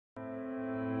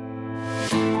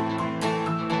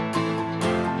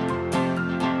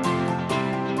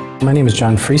My name is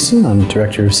John Freeston. I'm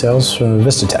Director of Sales for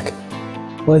Vistatec.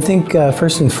 Well, I think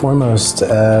first and foremost,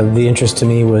 the interest to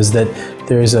me was that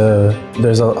there's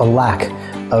a lack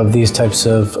of these types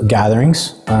of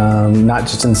gatherings, not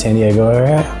just in the San Diego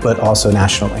area, but also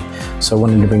nationally. So I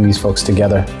wanted to bring these folks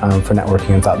together for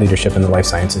networking and thought leadership in the life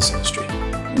sciences industry.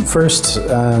 First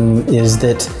is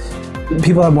that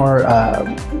people have more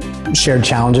shared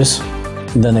challenges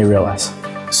than they realize.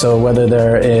 So whether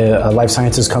they're a life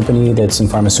sciences company that's in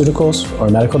pharmaceuticals or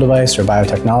medical device or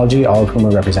biotechnology, all of whom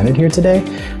are represented here today,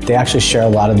 they actually share a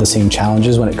lot of the same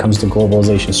challenges when it comes to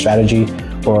globalization strategy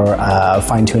or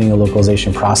fine-tuning of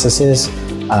localization processes,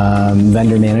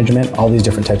 vendor management, all these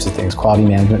different types of things, quality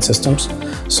management systems.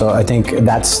 So I think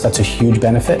that's a huge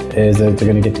benefit, is that they're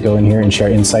going to get to go in here and share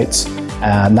insights,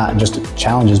 not just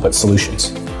challenges, but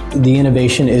solutions. The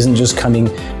innovation isn't just coming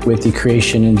with the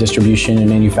creation and distribution and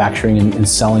manufacturing and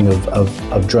selling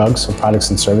of drugs or products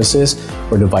and services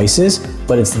or devices,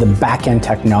 but it's the back-end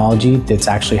technology that's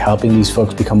actually helping these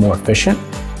folks become more efficient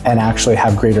and actually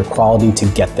have greater quality to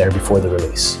get there before the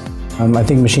release. I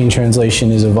think machine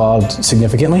translation has evolved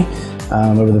significantly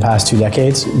over the past 2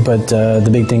 decades, but the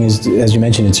big thing is, as you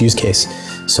mentioned, it's use case.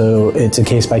 So it's a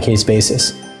case-by-case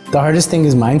basis. The hardest thing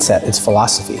is mindset, it's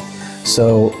philosophy.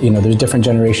 So, there's different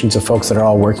generations of folks that are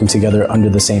all working together under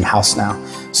the same house now.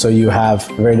 So you have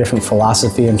a very different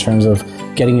philosophy in terms of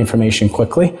getting information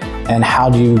quickly, and how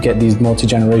do you get these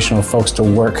multi-generational folks to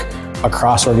work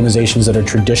across organizations that are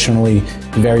traditionally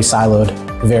very siloed,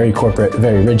 very corporate,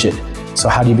 very rigid. So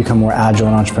how do you become more agile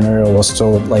and entrepreneurial while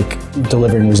still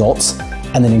delivering results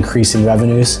and then increasing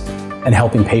revenues and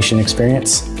helping patient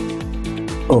experience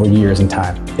over years and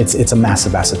time? It's a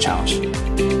massive, massive challenge.